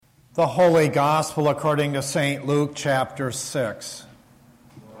The Holy Gospel according to St. Luke, chapter 6.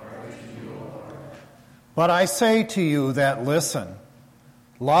 But I say to you that listen,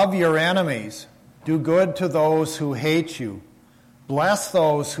 love your enemies, do good to those who hate you, bless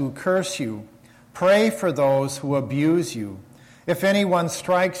those who curse you, pray for those who abuse you. If anyone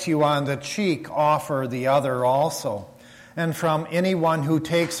strikes you on the cheek, offer the other also. And from anyone who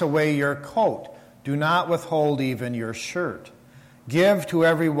takes away your coat, do not withhold even your shirt. Give to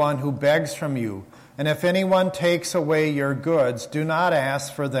everyone who begs from you, and if anyone takes away your goods, do not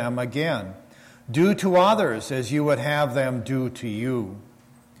ask for them again. Do to others as you would have them do to you.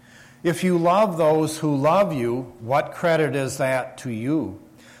 If you love those who love you, what credit is that to you?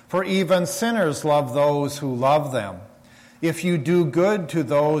 For even sinners love those who love them. If you do good to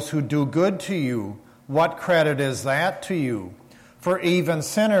those who do good to you, what credit is that to you? For even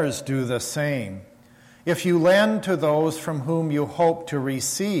sinners do the same. If you lend to those from whom you hope to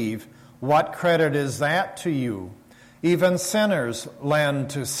receive, what credit is that to you? Even sinners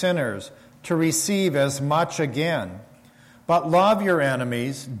lend to sinners to receive as much again. But love your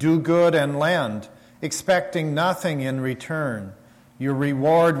enemies, do good and lend, expecting nothing in return. Your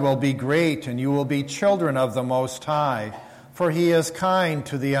reward will be great, and you will be children of the Most High, for He is kind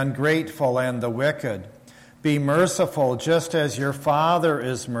to the ungrateful and the wicked. Be merciful just as your Father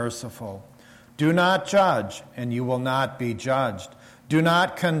is merciful. Do not judge, and you will not be judged. Do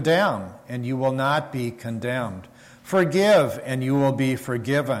not condemn, and you will not be condemned. Forgive, and you will be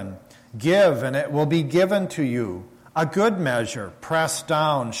forgiven. Give, and it will be given to you. A good measure, pressed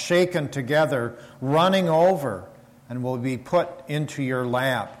down, shaken together, running over, and will be put into your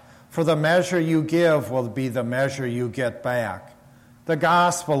lap. For the measure you give will be the measure you get back. The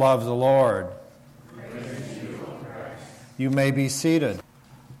Gospel of the Lord. Praise to you, O Christ. You may be seated.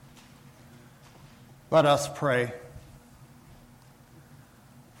 Let us pray.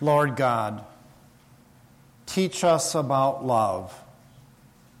 Lord God, teach us about love,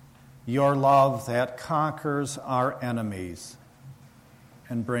 your love that conquers our enemies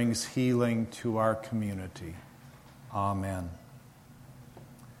and brings healing to our community. Amen.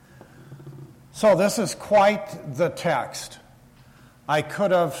 So this is quite the text. I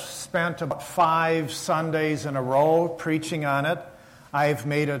could have spent about 5 Sundays in a row preaching on it. I've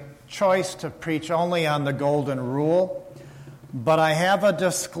made a choice to preach only on the Golden Rule, but I have a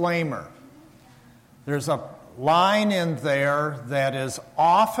disclaimer. There's a line in there that is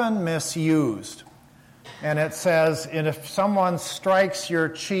often misused, and it says, and if someone strikes your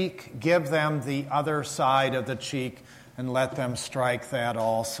cheek, give them the other side of the cheek and let them strike that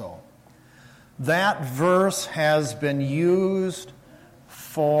also. That verse has been used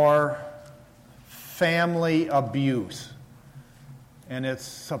for family abuse, and it's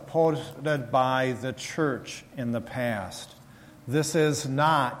supported by the church in the past. This is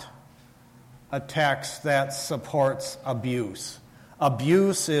not a text that supports abuse.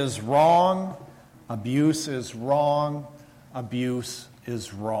 Abuse is wrong. Abuse is wrong. Abuse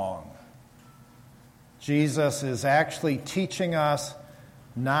is wrong. Jesus is actually teaching us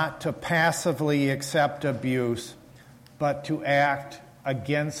not to passively accept abuse, but to act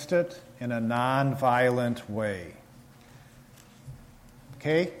against it in a nonviolent way.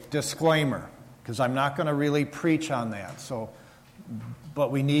 Okay, disclaimer, because I'm not going to really preach on that.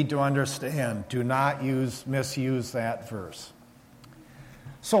 But we need to understand, do not misuse that verse.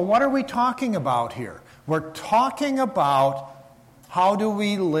 So what are we talking about here? We're talking about how do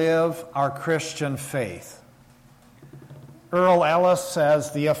we live our Christian faith. Earl Ellis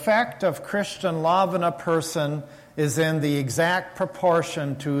says, the effect of Christian love in a person is in the exact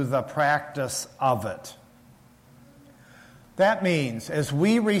proportion to the practice of it. That means as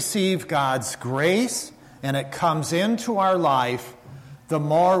we receive God's grace and it comes into our life, the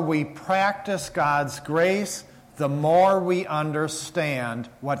more we practice God's grace, the more we understand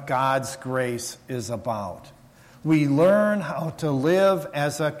what God's grace is about. We learn how to live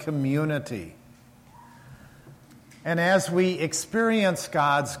as a community. And as we experience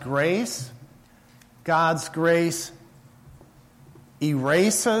God's grace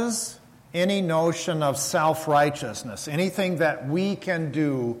erases any notion of self-righteousness, anything that we can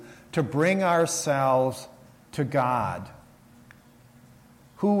do to bring ourselves to God.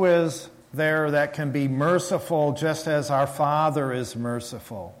 Who is there that can be merciful just as our Father is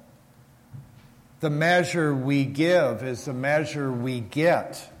merciful? The measure we give is the measure we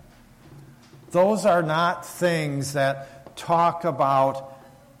get. Those are not things that talk about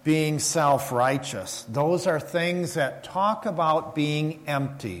being self-righteous. Those are things that talk about being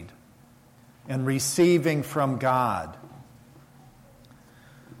emptied and receiving from God.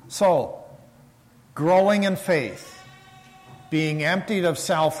 So, growing in faith, being emptied of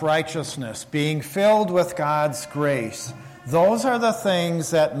self-righteousness, being filled with God's grace. Those are the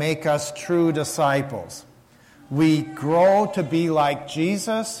things that make us true disciples. We grow to be like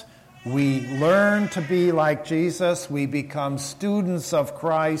Jesus. We learn to be like Jesus. We become students of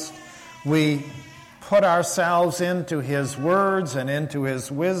Christ. We put ourselves into His words and into His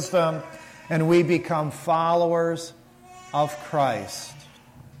wisdom, and we become followers of Christ.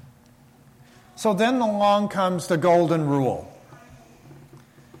 So then along comes the golden rule.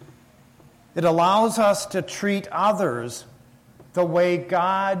 It allows us to treat others the way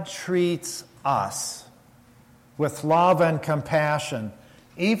God treats us, with love and compassion,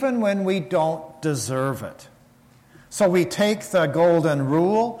 even when we don't deserve it. So we take the golden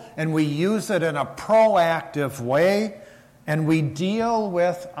rule and we use it in a proactive way, and we deal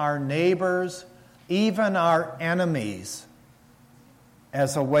with our neighbors, even our enemies,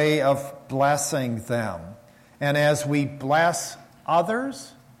 as a way of blessing them. And as we bless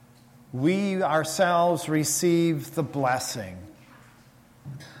others, we ourselves receive the blessing.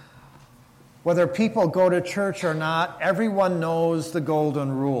 Whether people go to church or not, everyone knows the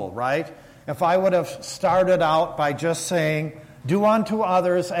golden rule, right? If I would have started out by just saying, do unto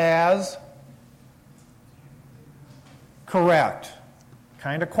others as, correct.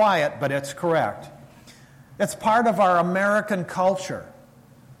 Kind of quiet, but it's correct. It's part of our American culture.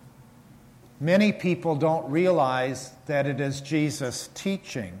 Many people don't realize that it is Jesus'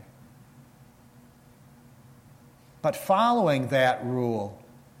 teaching. But following that rule,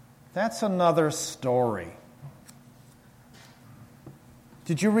 that's another story.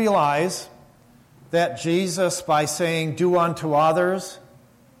 Did you realize that Jesus, by saying, do unto others,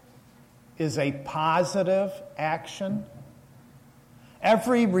 is a positive action?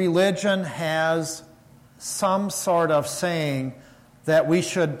 Every religion has some sort of saying that we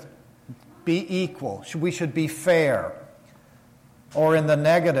should be equal, we should be fair. Or in the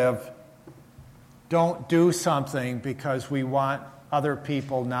negative, don't do something because we want other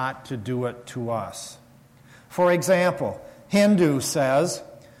people not to do it to us. For example, Hindu says,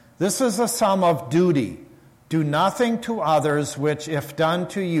 this is a sum of duty. Do nothing to others which, if done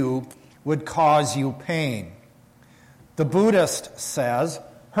to you, would cause you pain. The Buddhist says,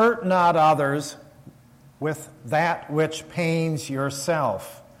 hurt not others with that which pains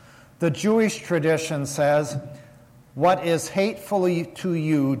yourself. The Jewish tradition says, what is hateful to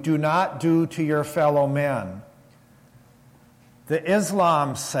you, do not do to your fellow men. The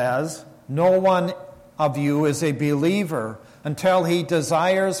Islam says, no one of you is a believer until he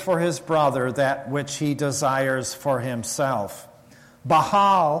desires for his brother that which he desires for himself.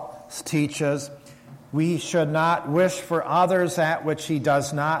 Bahá'í teaches, we should not wish for others that which he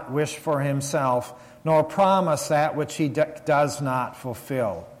does not wish for himself, nor promise that which he does not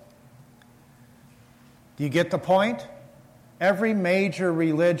fulfill. Do you get the point? Every major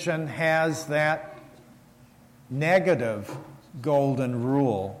religion has that negative golden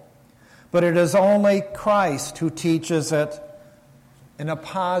rule, but it is only Christ who teaches it in a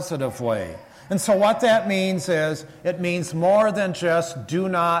positive way. And so what that means is, it means more than just do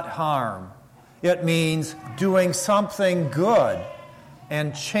not harm. It means doing something good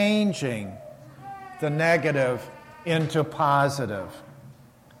and changing the negative into positive.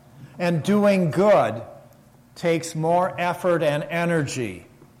 And doing good takes more effort and energy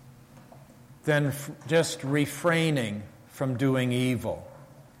than just refraining from doing evil.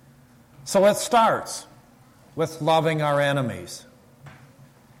 So it starts with loving our enemies.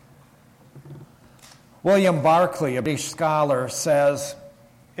 William Barclay, a British scholar, says,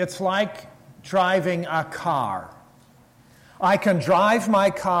 it's like driving a car. I can drive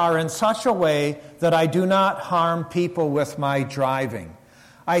my car in such a way that I do not harm people with my driving.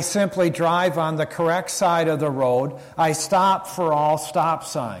 I simply drive on the correct side of the road. I stop for all stop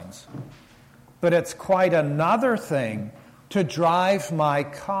signs. But it's quite another thing to drive my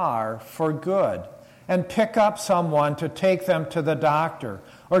car for good and pick up someone to take them to the doctor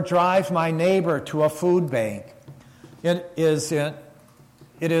or drive my neighbor to a food bank. It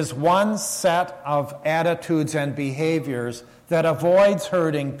is one set of attitudes and behaviors that avoids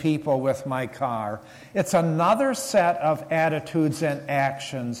hurting people with my car. It's another set of attitudes and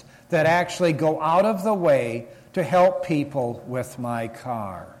actions that actually go out of the way to help people with my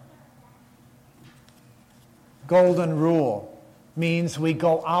car. Golden rule means we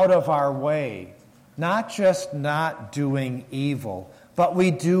go out of our way, not just not doing evil, but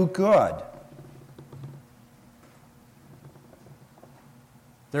we do good.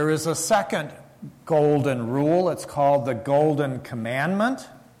 There is a second golden rule. It's called the Golden Commandment.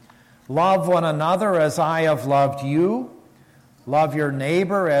 Love one another as I have loved you. Love your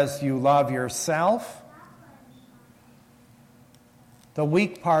neighbor as you love yourself. The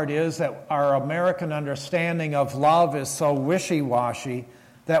weak part is that our American understanding of love is so wishy-washy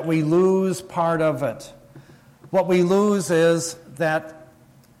that we lose part of it. What we lose is that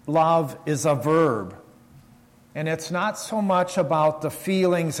love is a verb. And it's not so much about the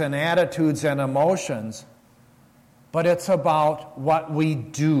feelings and attitudes and emotions, but it's about what we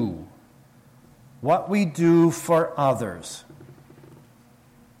do. What we do for others.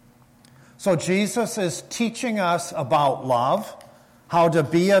 So Jesus is teaching us about love, how to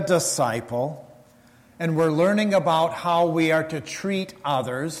be a disciple, and we're learning about how we are to treat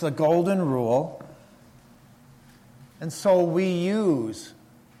others, the golden rule. And so we use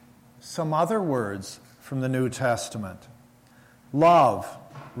some other words from the New Testament. Love,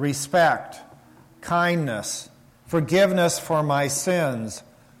 respect, kindness, forgiveness for my sins,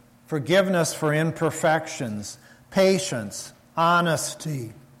 forgiveness for imperfections, patience,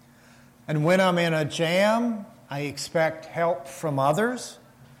 honesty. And when I'm in a jam, I expect help from others.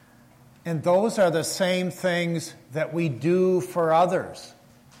 And those are the same things that we do for others.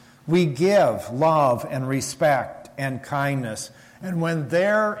 We give love and respect and kindness. And when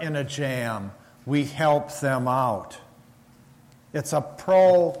they're in a jam, we help them out. It's a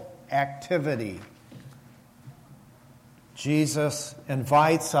pro-activity. Jesus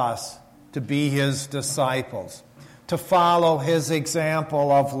invites us to be his disciples, to follow his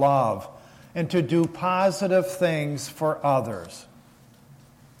example of love, and to do positive things for others.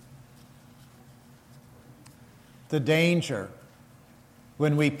 The danger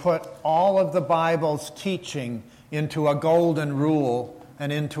when we put all of the Bible's teaching into a golden rule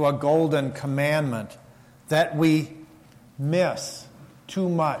and into a golden commandment, that we miss too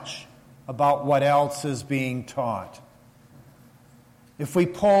much about what else is being taught. If we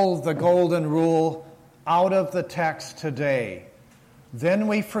pull the golden rule out of the text today, then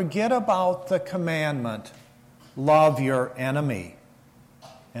we forget about the commandment, love your enemy,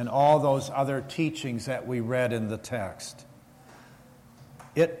 and all those other teachings that we read in the text.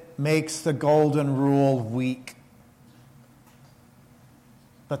 It makes the golden rule weak.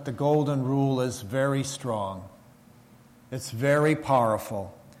 But the golden rule is very strong. It's very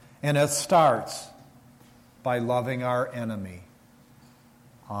powerful. And it starts by loving our enemy.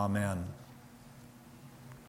 Amen.